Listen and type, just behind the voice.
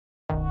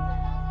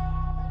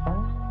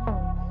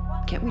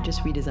can't we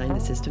just redesign the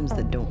systems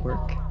that don't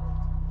work?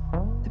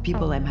 The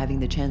people I'm having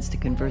the chance to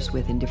converse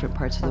with in different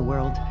parts of the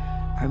world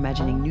are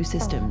imagining new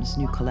systems,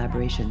 new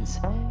collaborations.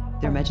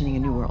 They're imagining a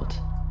new world.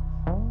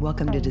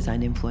 Welcome to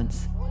Design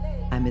Influence.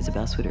 I'm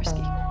Isabel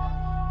Swiderski.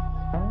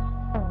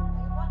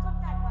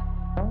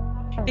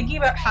 Thinking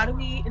about how do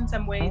we, in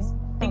some ways,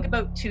 think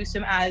about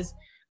TwoSwim as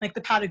like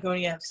the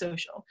Patagonia of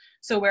social.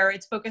 So where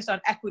it's focused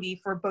on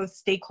equity for both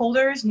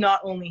stakeholders,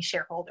 not only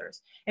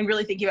shareholders, and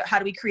really thinking about how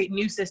do we create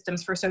new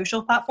systems for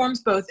social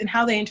platforms, both in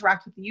how they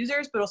interact with the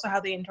users, but also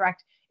how they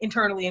interact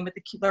internally and with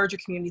the larger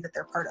community that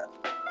they're part of.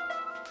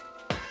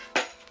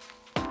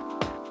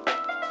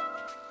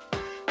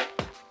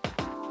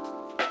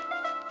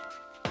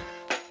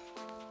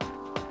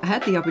 I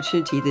had the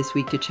opportunity this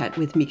week to chat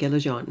with Mika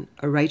Lejeune,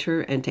 a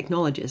writer and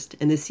technologist,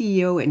 and the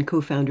CEO and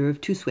co-founder of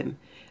TwoSwim,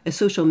 a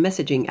social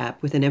messaging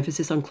app with an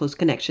emphasis on close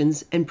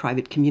connections and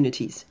private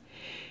communities.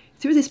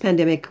 Through this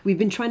pandemic, we've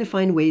been trying to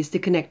find ways to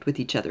connect with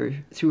each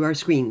other through our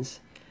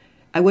screens.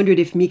 I wondered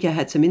if Mika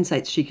had some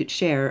insights she could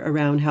share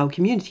around how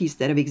communities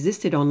that have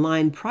existed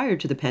online prior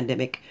to the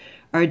pandemic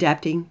are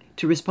adapting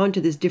to respond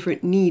to this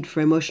different need for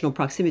emotional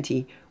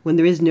proximity when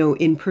there is no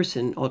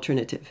in-person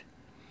alternative.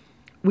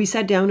 We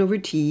sat down over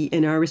tea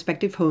in our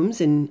respective homes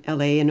in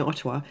LA and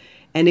Ottawa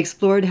and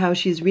explored how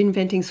she's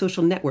reinventing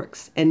social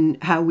networks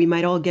and how we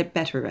might all get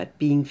better at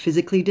being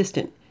physically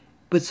distant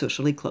but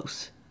socially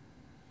close.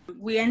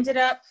 We ended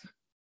up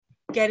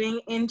getting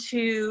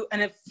into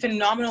a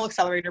phenomenal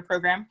accelerator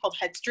program called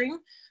Headstream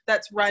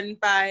that's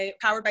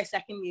powered by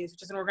Second Muse,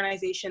 which is an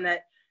organization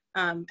that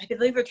I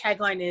believe their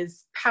tagline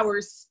is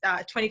powers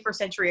 21st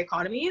century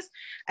economies.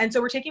 And so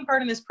we're taking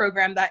part in this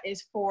program that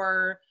is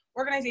for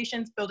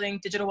organizations building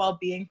digital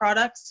well-being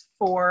products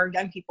for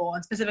young people,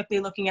 and specifically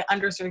looking at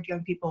underserved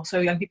young people. So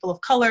young people of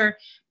color,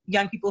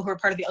 young people who are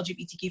part of the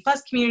LGBTQ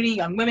plus community,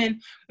 young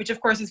women, which of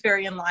course is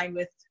very in line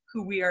with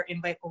who we are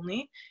invite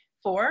only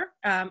for.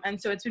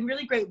 And so it's been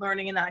really great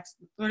learning in that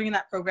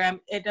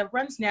program. It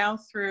runs now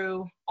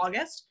through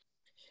August.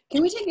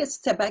 Can we take a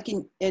step back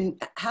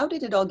and how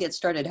did it all get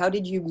started? How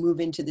did you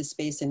move into this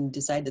space and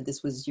decide that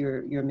this was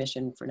your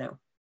mission for now?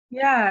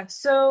 Yeah,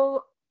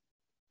 so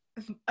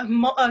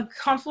a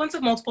confluence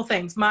of multiple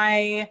things.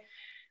 My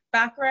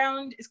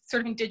background is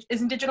sort of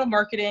in digital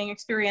marketing,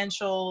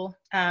 experiential,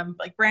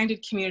 like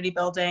branded community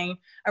building.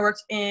 I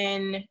worked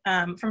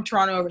from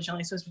Toronto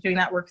originally, so I was doing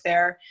that work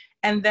there.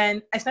 And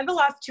then I spent the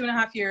last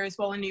 2.5 years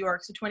while in New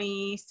York, so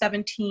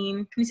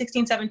 2016,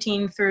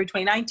 17 through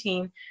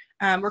 2019,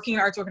 working in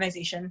an arts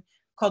organization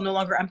called No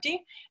Longer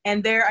Empty.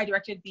 And there I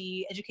directed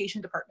the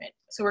education department.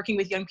 So working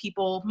with young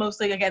people,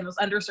 mostly, again, those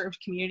underserved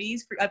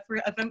communities for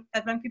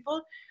young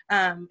people,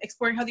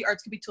 exploring how the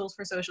arts could be tools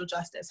for social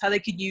justice, how they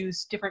could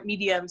use different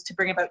mediums to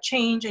bring about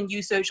change and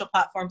use social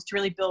platforms to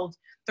really build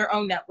their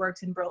own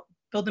networks and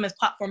build them as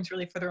platforms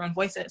really for their own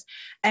voices.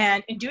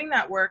 And in doing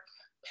that work,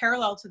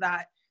 parallel to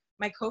that,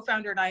 my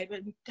co-founder and I had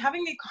been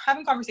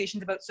having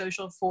conversations about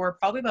social for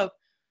probably about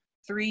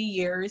 3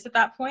 years at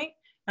that point.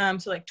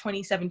 So like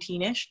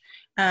 2017-ish.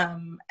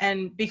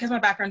 And because my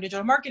background in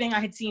digital marketing, I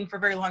had seen for a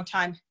very long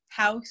time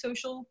how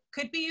social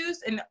could be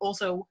used and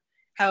also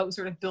how it was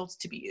sort of built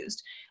to be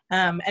used.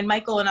 And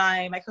Michael and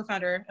I, my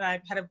co-founder, and I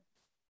had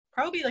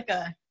probably like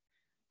I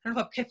don't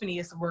know if epiphany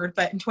is the word,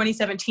 but in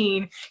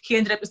 2017, he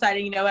ended up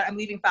deciding, you know what, I'm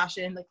leaving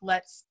fashion, like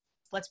let's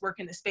work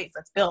in this space,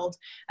 let's build.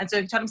 And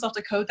so he taught himself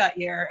to code that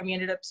year, and we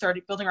ended up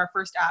building our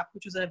first app,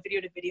 which was a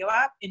video-to-video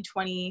app in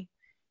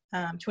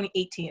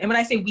 2018. And when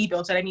I say we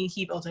built it, I mean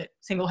he built it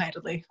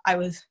single-handedly. I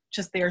was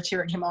just there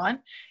cheering him on.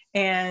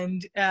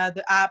 And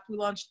the app, we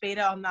launched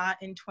beta on that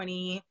in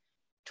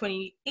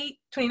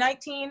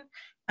 2019,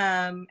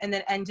 and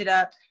then ended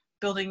up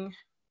building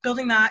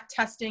that,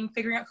 testing,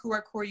 figuring out who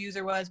our core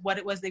user was, what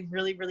it was they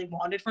really, really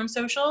wanted from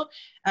social,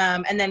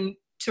 and then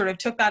sort of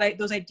took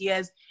those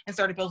ideas and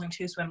started building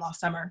TwoSwim last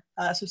summer,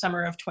 so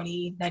summer of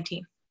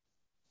 2019.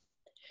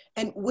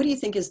 And what do you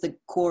think is the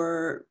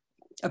core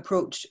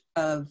approach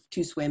of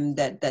TwoSwim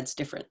that's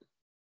different?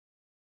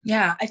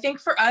 Yeah, I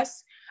think for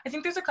us,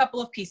 there's a couple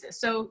of pieces.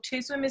 So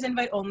TwoSwim is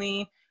invite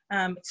only,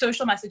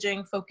 social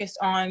messaging focused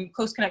on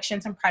close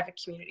connections and private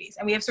communities.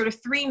 And we have sort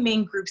of 3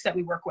 main groups that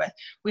we work with.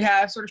 We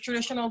have sort of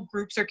traditional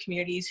groups or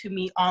communities who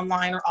meet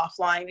online or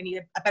offline and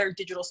need a better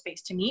digital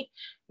space to meet.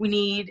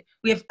 We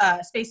have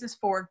spaces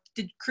for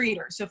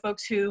creators, so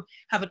folks who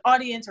have an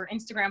audience or an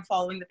Instagram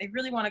following that they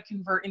really want to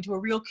convert into a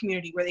real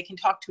community where they can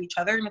talk to each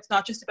other. And it's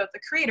not just about the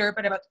creator,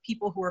 but about the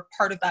people who are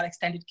part of that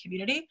extended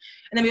community.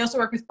 And then we also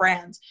work with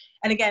brands.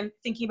 And again,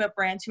 thinking about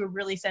brands who are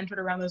really centered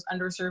around those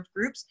underserved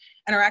groups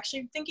and are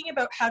actually thinking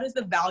about how does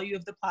the value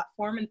of the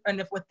platform and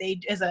of what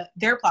they as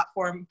their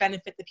platform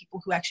benefit the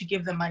people who actually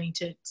give them money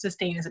to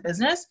sustain as a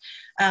business.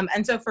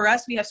 And so for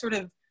us, we have sort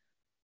of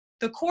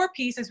the core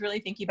piece is really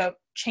thinking about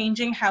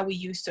changing how we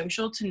use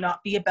social to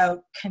not be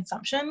about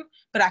consumption,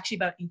 but actually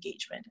about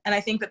engagement. And I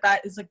think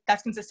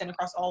that's consistent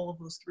across all of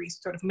those 3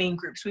 sort of main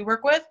groups we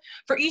work with.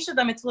 For each of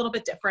them, it's a little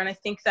bit different. I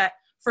think that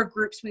for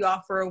groups, we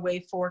offer a way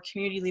for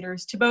community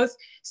leaders to both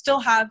still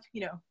have,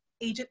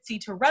 agency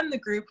to run the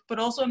group, but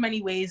also in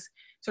many ways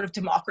sort of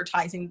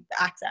democratizing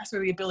the access or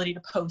the ability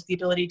to post, the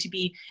ability to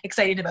be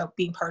excited about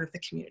being part of the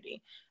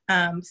community.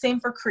 Same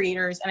for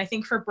creators. And I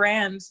think for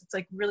brands, it's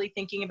like really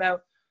thinking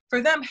about, for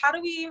them, how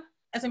do we,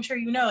 as I'm sure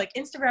you know, like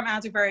Instagram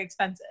ads are very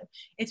expensive.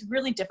 It's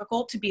really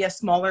difficult to be a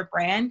smaller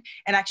brand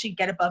and actually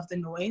get above the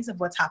noise of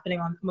what's happening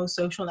on most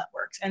social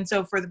networks. And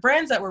so for the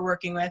brands that we're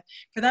working with,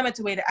 for them, it's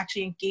a way to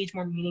actually engage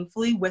more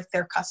meaningfully with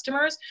their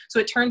customers. So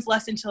it turns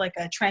less into like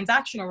a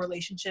transactional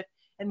relationship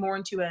and more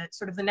into a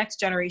sort of the next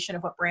generation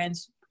of what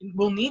brands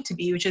will need to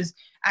be, which is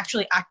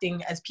actually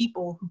acting as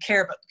people who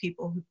care about the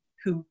people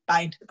who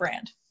buy into the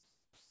brand.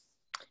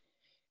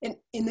 And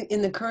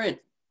in the current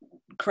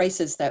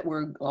crisis that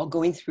we're all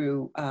going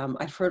through,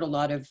 I've heard a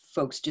lot of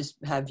folks just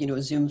have,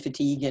 Zoom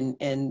fatigue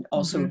and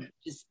also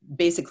just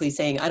basically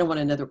saying, I don't want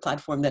another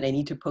platform that I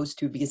need to post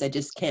to because I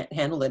just can't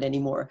handle it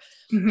anymore.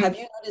 Have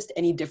you noticed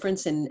any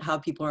difference in how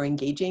people are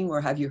engaging, or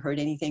have you heard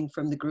anything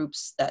from the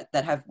groups that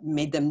have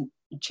made them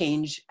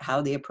change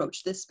how they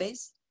approach this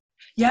space?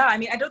 Yeah, I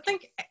mean, I don't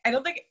think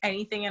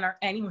anything in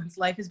anyone's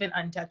life has been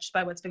untouched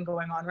by what's been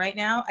going on right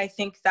now. I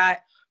think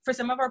that for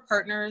some of our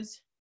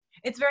partners,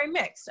 it's very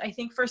mixed. I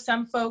think for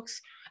some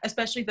folks,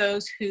 especially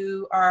those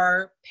who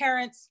are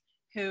parents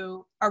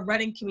who are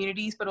running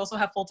communities but also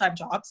have full-time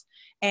jobs,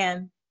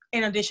 and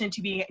in addition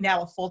to being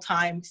now a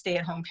full-time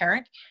stay-at-home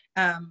parent,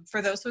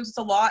 for those folks, it's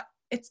a lot.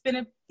 It's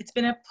been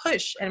a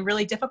push and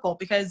really difficult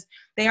because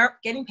they aren't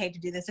getting paid to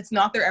do this. It's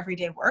not their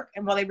everyday work,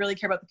 and while they really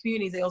care about the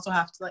communities, they also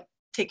have to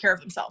take care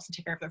of themselves and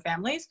take care of their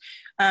families.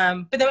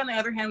 But then on the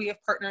other hand, we have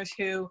partners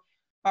who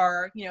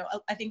are,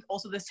 I think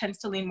also this tends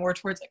to lean more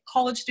towards like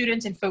college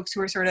students and folks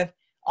who are sort of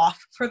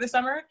off for the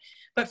summer.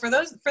 But for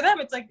them,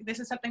 it's like, this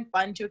is something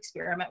fun to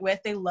experiment with.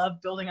 They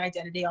love building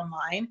identity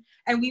online.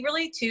 And we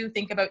really too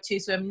think about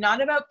TwoSwim,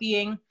 not about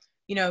being,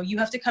 you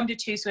have to come to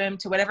TwoSwim,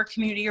 to whatever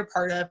community you're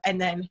part of,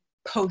 and then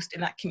post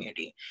in that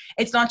community.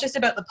 It's not just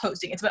about the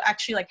posting. It's about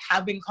actually like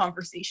having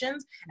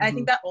conversations. And I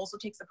think that also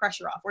takes the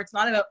pressure off, where it's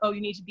not about, oh,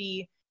 you need to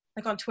be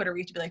like on Twitter,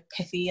 we have to be like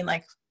pithy and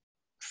like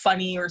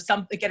funny or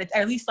something, get it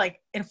at least like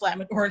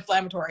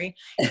inflammatory.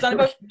 It's not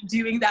about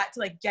doing that to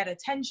like get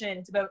attention.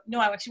 It's about, no,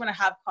 I actually want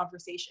to have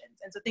conversations.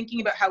 And so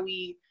thinking about how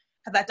we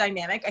have that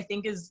dynamic, I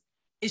think is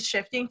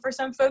shifting for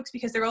some folks,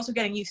 because they're also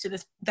getting used to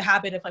the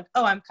habit of like,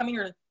 oh, I'm coming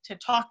here to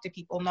talk to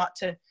people, not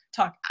to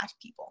talk at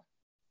people.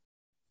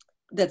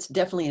 That's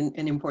definitely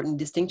an important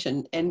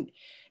distinction. And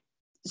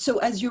so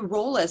as your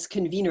role as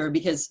convener,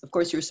 because of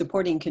course you're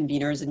supporting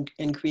conveners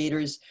and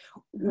creators,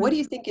 what do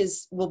you think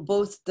is, well,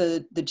 both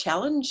the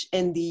challenge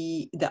and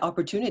the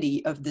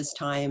opportunity of this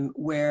time,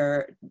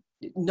 where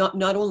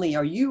not only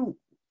are you,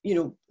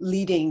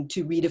 leading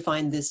to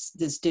redefine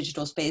this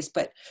digital space,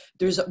 but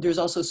there's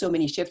also so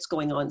many shifts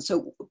going on.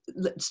 So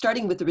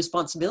starting with the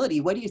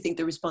responsibility, what do you think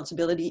the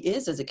responsibility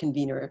is as a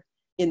convener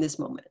in this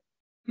moment?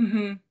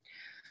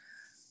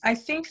 I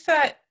think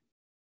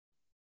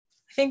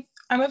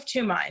I'm of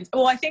two minds.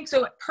 Well, I think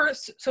so.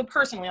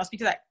 Personally, I'll speak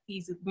to that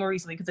more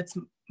easily because it's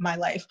my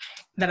life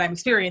that I'm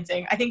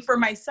experiencing. I think for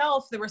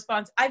myself,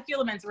 I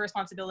feel immense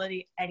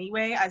responsibility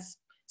anyway, as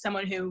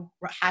someone who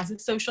has a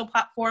social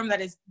platform that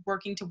is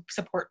working to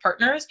support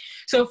partners.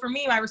 So for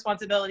me, my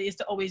responsibility is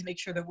to always make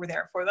sure that we're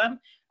there for them.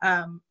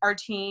 Our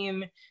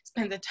team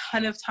spends a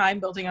ton of time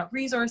building out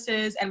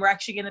resources, and we're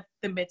actually in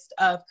the midst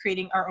of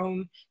creating our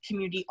own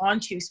community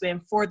on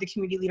TwoSwim for the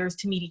community leaders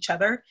to meet each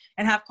other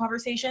and have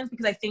conversations,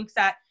 because I think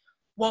that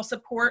while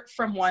support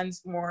from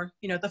one's more,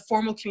 the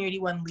formal community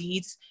one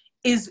leads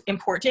is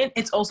important,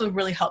 it's also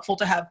really helpful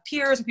to have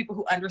peers or people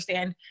who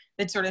understand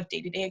the sort of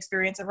day-to-day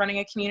experience of running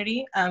a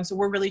community. So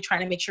we're really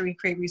trying to make sure we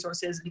create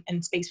resources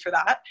and space for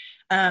that.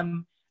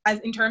 As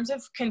in terms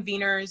of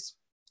conveners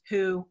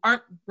who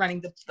aren't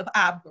running the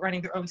app, but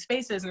running their own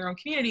spaces and their own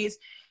communities,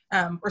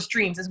 or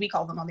streams as we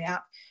call them on the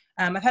app,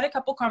 I've had a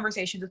couple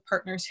conversations with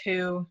partners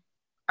who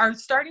are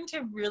starting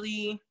to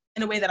really,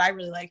 in a way that I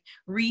really like,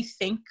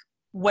 rethink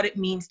what it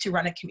means to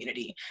run a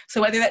community.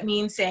 So whether that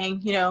means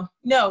saying,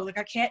 no, like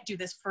I can't do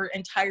this for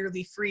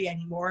entirely free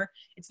anymore.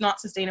 It's not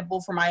sustainable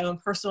for my own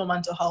personal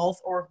mental health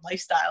or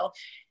lifestyle.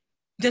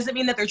 Doesn't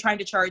mean that they're trying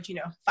to charge,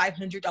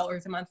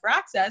 $500 a month for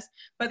access,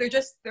 but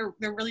they're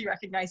really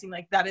recognizing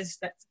like this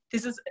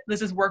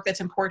is work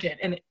that's important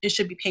and it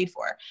should be paid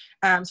for.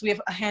 So we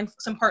have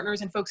some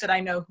partners and folks that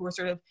I know who are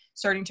sort of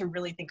starting to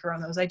really think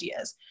around those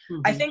ideas.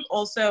 I think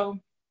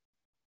also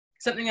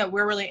something that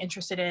we're really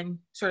interested in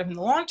sort of in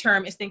the long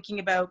term is thinking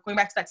about going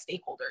back to that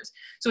stakeholders.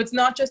 So it's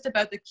not just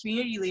about the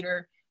community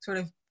leader sort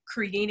of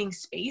creating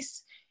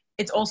space.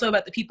 It's also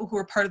about the people who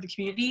are part of the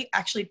community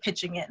actually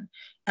pitching in.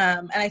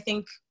 And I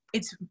think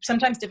it's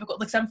sometimes difficult.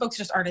 Like some folks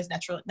just aren't as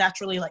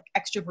naturally like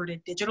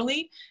extroverted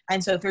digitally.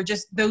 And so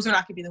those are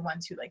not gonna be the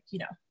ones who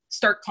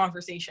start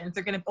conversations.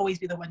 They're going to always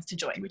be the ones to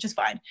join, which is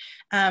fine.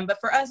 But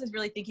for us is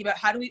really thinking about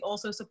how do we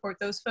also support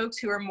those folks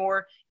who are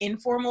more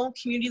informal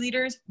community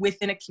leaders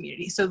within a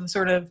community. So the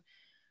sort of,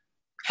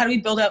 how do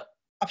we build out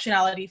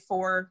optionality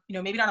for,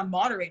 maybe not a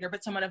moderator,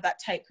 but someone of that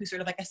type who's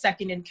sort of like a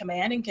second in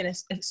command and can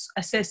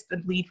assist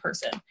the lead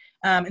person.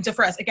 And so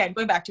for us, again,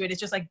 going back to it, it's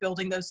just like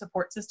building those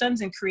support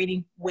systems and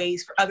creating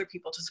ways for other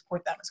people to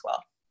support them as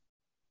well.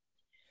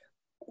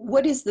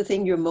 What is the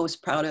thing you're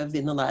most proud of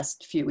in the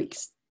last few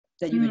weeks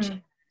that you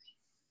achieved?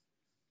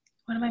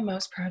 What am I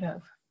most proud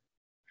of?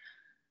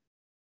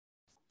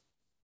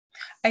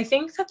 I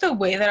think that the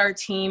way that our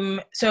team,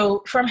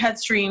 so from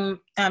Headstream,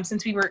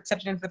 since we were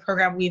accepted into the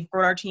program, we've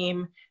grown our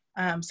team.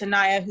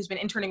 Sanaya, who's been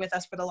interning with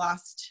us for the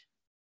last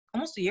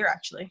almost a year,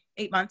 actually,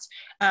 8 months,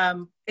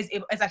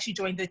 has actually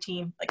joined the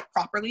team like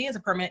properly as a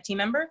permanent team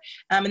member.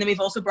 And then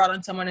we've also brought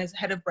on someone as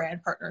head of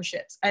brand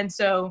partnerships. And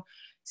so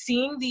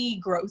seeing the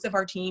growth of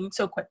our team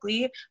so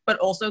quickly, but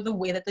also the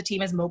way that the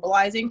team is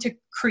mobilizing to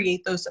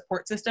create those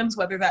support systems,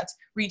 whether that's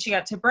reaching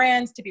out to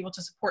brands to be able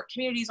to support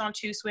communities on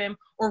TwoSwim,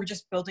 or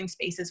just building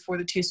spaces for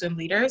the TwoSwim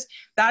leaders,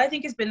 that I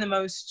think has been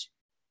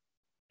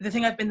the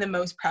thing I've been the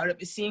most proud of,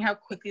 is seeing how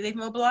quickly they've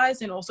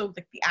mobilized, and also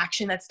like the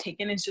action that's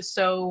taken is just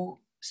so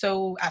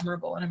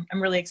admirable. And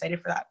I'm really excited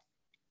for that.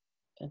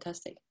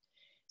 Fantastic.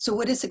 So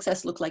what does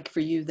success look like for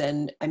you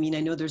then? I mean,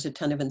 I know there's a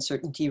ton of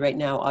uncertainty right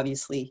now,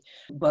 obviously,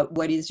 but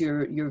what is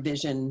your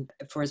vision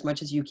for as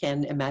much as you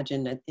can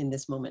imagine in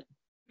this moment?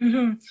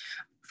 Mm-hmm.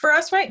 For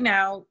us right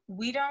now,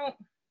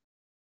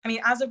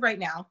 as of right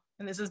now,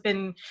 and this has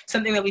been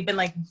something that we've been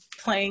like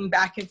playing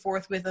back and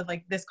forth with, of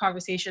like this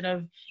conversation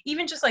of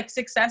even just like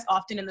success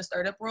often in the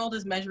startup world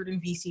is measured in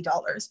VC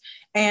dollars.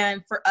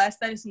 And for us,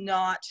 that is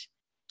not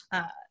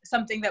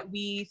something that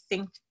we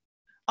think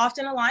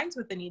often aligns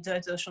with the needs of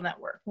a social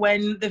network.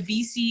 When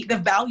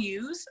the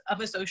values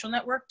of a social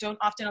network don't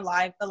often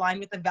align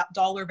with the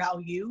dollar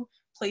value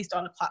placed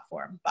on a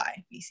platform by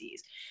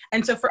VCs.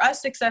 And so for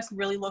us, success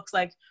really looks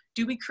like,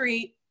 do we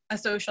create a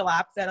social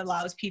app that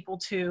allows people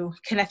to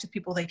connect with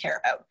people they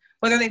care about?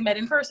 Whether they've met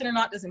in person or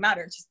not, doesn't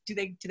matter. Just do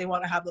they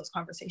want to have those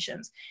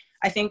conversations?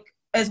 I think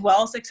as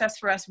well, success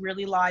for us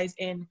really lies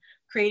in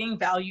creating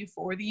value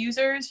for the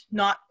users,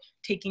 not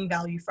taking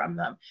value from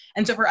them.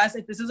 And so for us,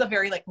 this is a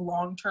very like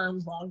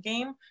long-term, long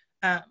game.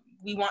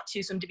 We want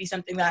TwoSwim to be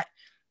something that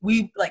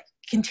we like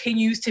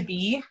continues to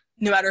be,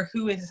 no matter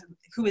who is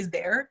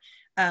there.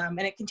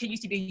 And it continues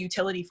to be a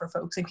utility for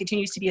folks, and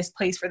continues to be a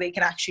place where they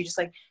can actually just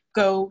like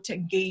go to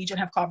engage and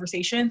have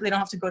conversations. They don't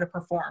have to go to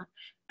perform.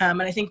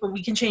 And I think when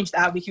we can change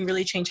that, we can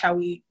really change how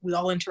we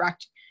all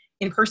interact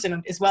in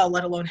person as well,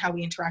 let alone how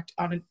we interact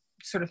on a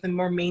sort of the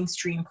more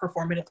mainstream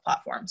performative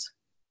platforms.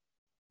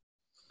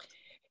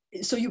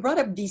 So you brought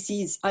up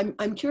VCs.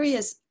 I'm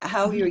curious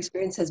how your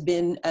experience has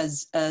been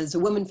as a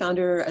woman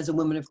founder, as a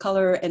woman of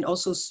color, and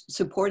also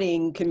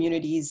supporting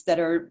communities that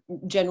are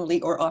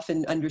generally or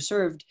often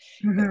underserved,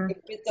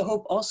 with the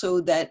hope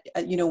also that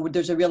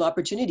there's a real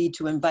opportunity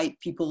to invite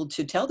people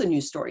to tell the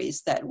news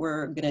stories that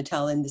we're going to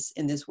tell in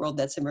this world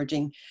that's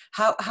emerging.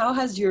 How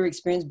has your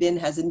experience been?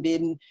 Has it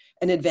been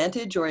an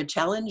advantage or a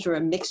challenge or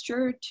a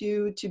mixture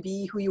to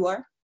be who you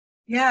are?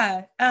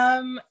 Yeah.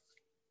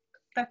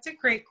 That's a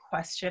great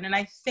question. And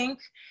I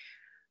think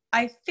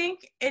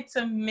it's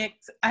a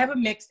mix. I have a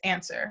mixed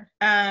answer.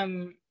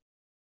 Well,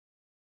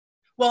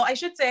 I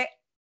should say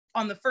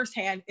on the first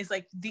hand is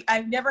like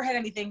I've never had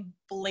anything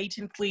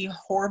blatantly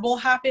horrible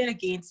happen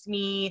against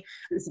me,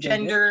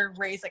 gender,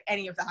 race, like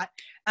any of that,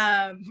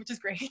 which is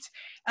great.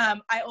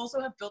 I also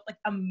have built like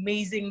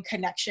amazing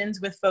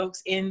connections with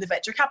folks in the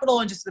venture capital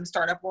and just the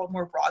startup world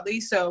more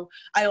broadly. So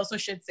I also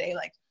should say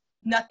like,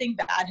 nothing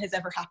bad has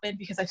ever happened,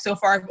 because I've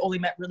only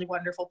met really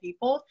wonderful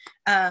people.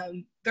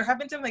 There have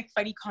been some like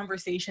funny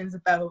conversations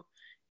about,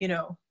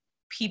 some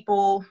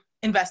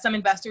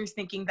investors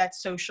thinking that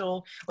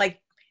social,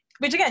 like,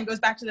 which again goes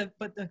back to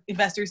what the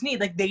investors need.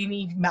 Like they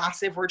need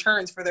massive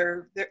returns for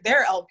their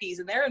LPs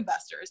and their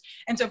investors.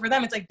 And so for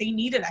them, it's like they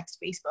need an next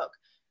Facebook.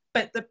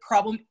 But the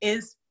problem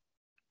is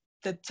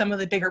that some of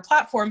the bigger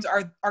platforms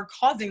are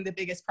causing the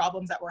biggest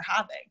problems that we're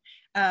having.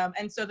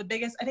 And so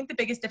I think the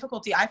biggest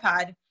difficulty I've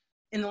had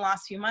in the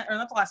last few months, or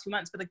not the last few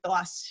months, but like the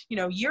last,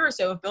 year or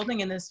so of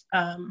building in this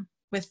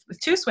with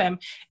TwoSwim,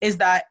 is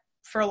that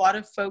for a lot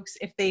of folks,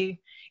 if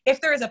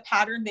there is a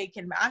pattern they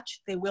can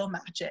match, they will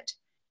match it.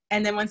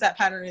 And then once that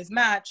pattern is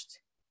matched,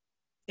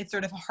 it's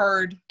sort of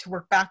hard to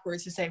work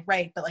backwards to say,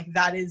 right, but like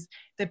that is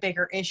the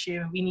bigger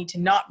issue. We need to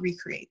not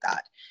recreate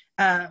that.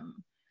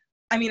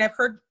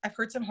 I've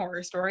heard some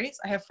horror stories.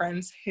 I have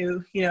friends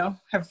who,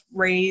 have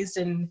raised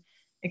and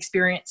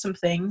experienced some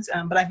things,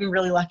 but I've been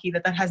really lucky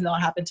that has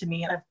not happened to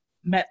me. And I've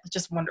met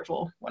just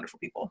wonderful, wonderful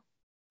people.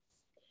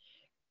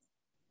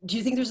 Do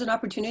you think there's an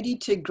opportunity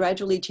to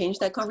gradually change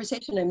that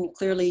conversation? I mean,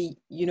 clearly,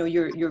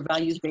 you're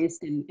values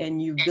based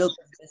and you've built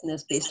a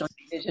business based on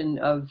the vision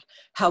of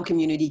how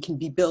community can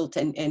be built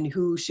and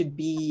who should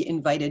be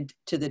invited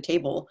to the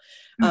table.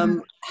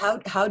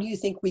 How do you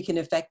think we can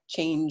affect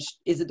change?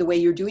 Is it the way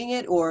you're doing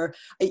it? Or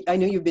I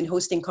know you've been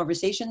hosting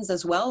conversations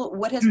as well.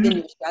 What has been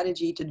your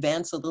strategy to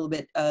advance a little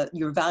bit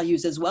your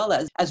values, as well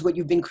as what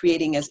you've been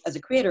creating as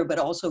a creator, but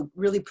also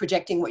really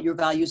projecting what your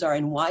values are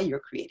and why you're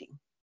creating?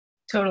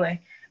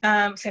 Totally.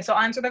 So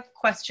I'll answer the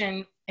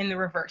question in the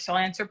reverse. So I'll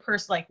answer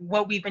like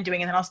what we've been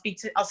doing, and then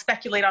I'll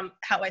speculate on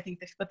how I think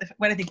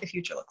what I think the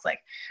future looks like.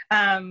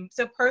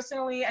 So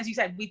personally, as you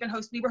said, we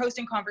were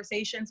hosting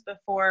conversations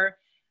before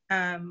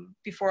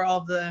all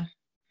of the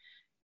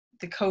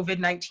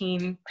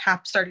COVID-19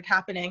 started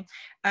happening.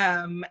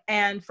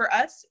 And for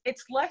us,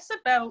 it's less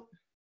about,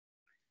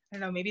 I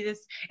don't know,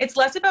 it's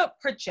less about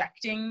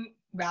projecting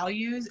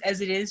values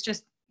as it is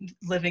just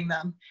living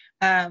them.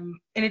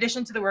 In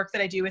addition to the work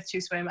that I do with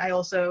TwoSwim,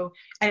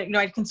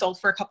 I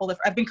consult for a couple of,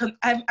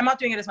 I'm not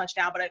doing it as much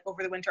now, but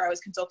over the winter I was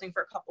consulting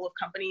for a couple of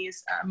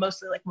companies,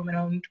 mostly like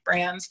women-owned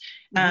brands.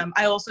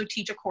 I also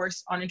teach a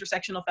course on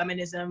intersectional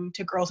feminism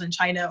to girls in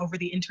China over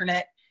the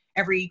internet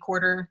every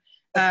quarter.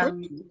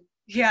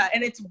 Yeah,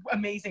 and it's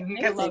amazing.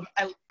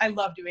 I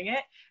love doing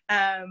it.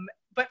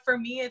 But for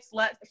me, it's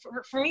less,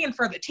 for me and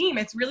for the team,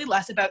 it's really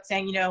less about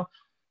saying,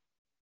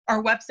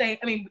 our website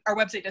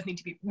does need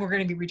to be, we're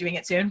going to be redoing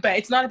it soon, but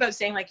it's not about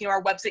saying like,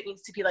 our website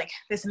needs to be like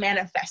this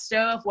manifesto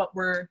of what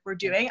we're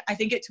doing. I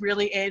think it's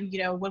really in,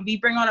 when we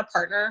bring on a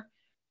partner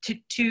to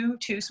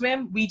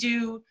TwoSwim, we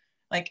do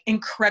like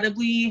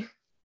incredibly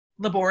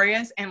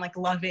laborious and like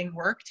loving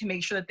work to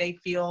make sure that they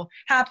feel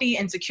happy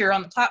and secure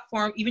on the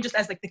platform, even just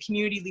as like the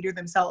community leader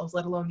themselves,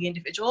 let alone the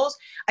individuals.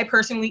 I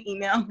personally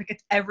email like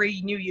it's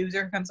every new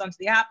user who comes onto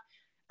the app,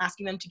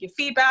 asking them to give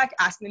feedback,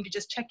 asking them to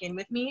just check in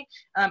with me,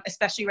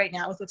 especially right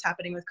now with what's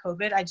happening with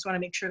COVID. I just want to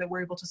make sure that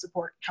we're able to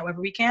support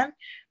however we can.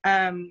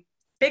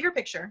 Bigger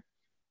picture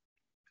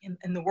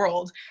in the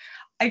world,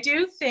 I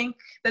do think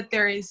that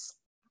there is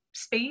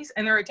space,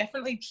 and there are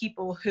definitely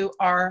people who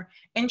are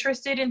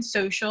interested in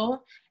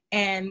social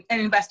and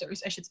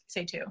investors, I should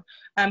say too,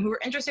 who are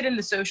interested in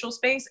the social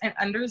space and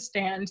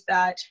understand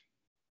that,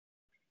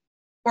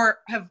 or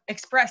have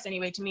expressed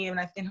anyway to me in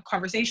a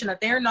conversation, that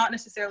they're not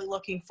necessarily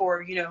looking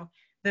for,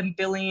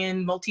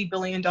 the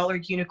multi-billion dollar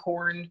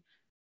unicorn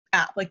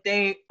app. Like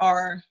they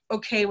are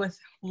okay with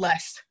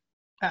less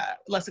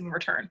of a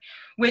return,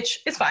 which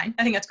is fine.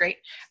 I think that's great.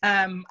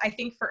 I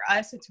think for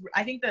us,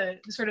 I think the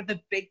sort of the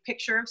big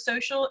picture of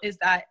social is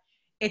that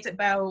it's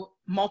about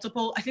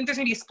I think there's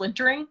going to be a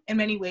splintering in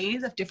many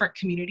ways of different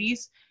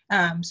communities.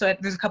 So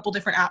there's a couple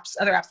different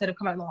other apps that have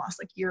come out in the last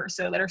like year or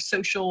so that are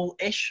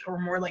social-ish or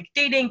more like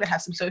dating, but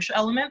have some social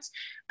elements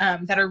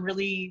that are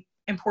really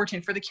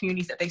important for the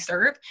communities that they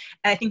serve.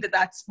 And I think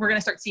we're going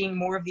to start seeing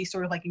more of these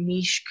sort of like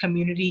niche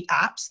community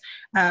apps.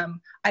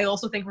 I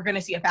also think we're going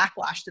to see a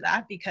backlash to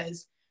that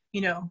because,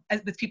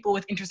 as with people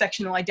with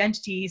intersectional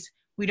identities,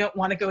 we don't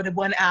want to go to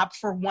one app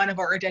for one of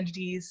our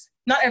identities.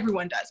 Not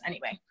everyone does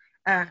anyway.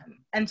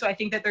 And so I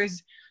think that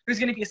there's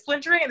going to be a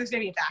splintering, and there's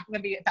going to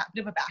be a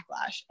bit of a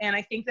backlash. And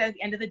I think that at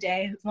the end of the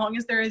day, as long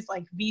as there is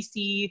like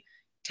VC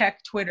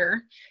tech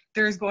Twitter,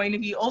 there's going to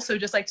be also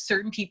just like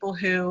certain people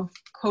who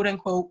quote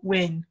unquote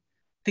win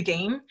the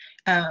game.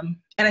 And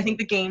I think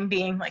the game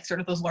being like sort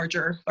of those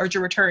larger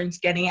returns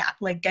getting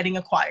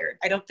acquired.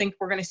 I don't think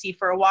we're going to see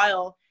for a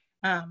while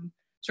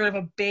sort of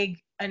a big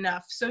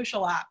enough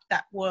social app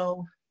that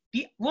will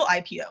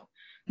IPO.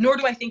 Nor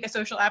do I think a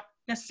social app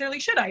necessarily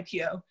should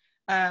IPO.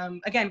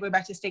 Again, going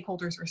back to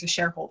stakeholders versus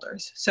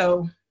shareholders.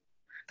 So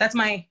that's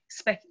my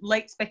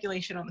light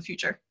speculation on the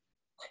future.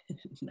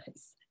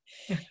 Nice.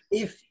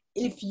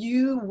 If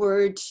you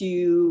were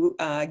to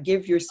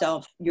give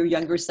your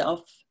younger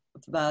self,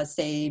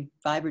 say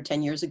 5 or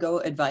 10 years ago,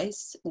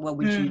 advice, what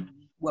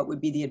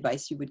would be the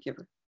advice you would give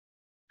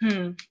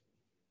her?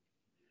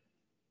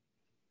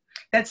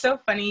 That's so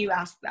funny you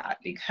asked that,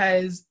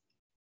 because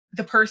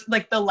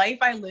the life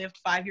I lived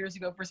 5 years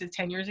ago versus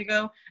 10 years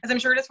ago, as I'm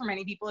sure it is for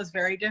many people, is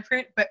very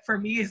different, but for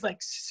me is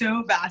like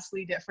so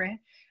vastly different.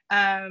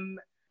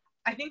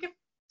 I think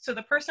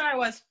the person I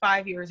was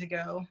 5 years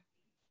ago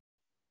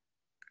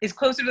is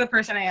closer to the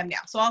person I am now.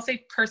 So I'll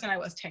say person I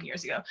was 10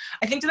 years ago.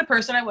 I think to the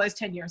person I was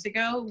 10 years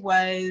ago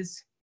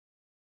was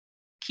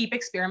keep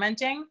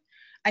experimenting.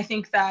 I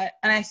think that,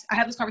 and I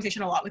have this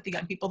conversation a lot with the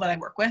young people that I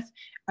work with,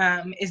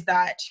 is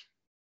that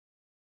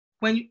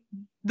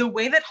the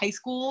way that high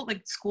school, the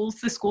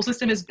school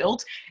system is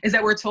built is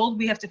that we're told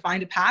we have to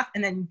find a path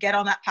and then get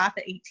on that path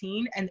at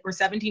 18 or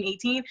 17,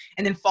 18,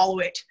 and then follow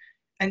it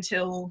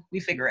until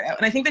we figure it out.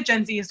 And I think that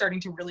Gen Z is starting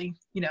to really,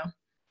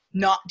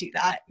 not do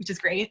that, which is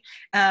great.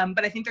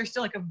 But I think there's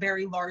still like a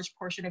very large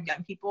portion of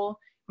young people,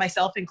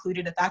 myself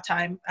included at that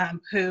time,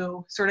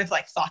 who sort of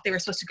like thought they were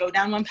supposed to go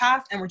down one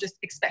path and were just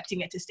expecting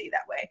it to stay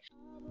that way.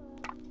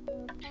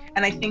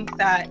 And I think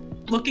that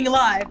looking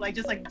alive,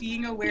 just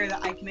being aware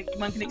that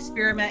one can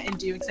experiment and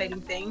do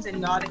exciting things and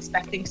not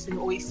expect things to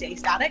always stay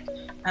static,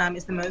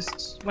 is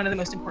one of the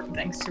most important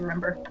things to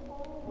remember.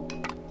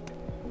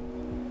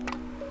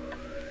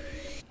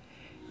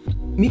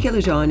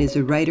 Michaela Jean is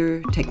a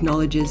writer,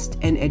 technologist,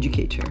 and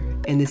educator,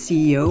 and the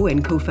CEO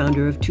and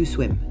co-founder of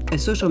TwoSwim, a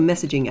social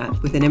messaging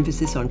app with an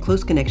emphasis on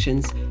close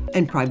connections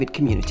and private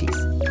communities.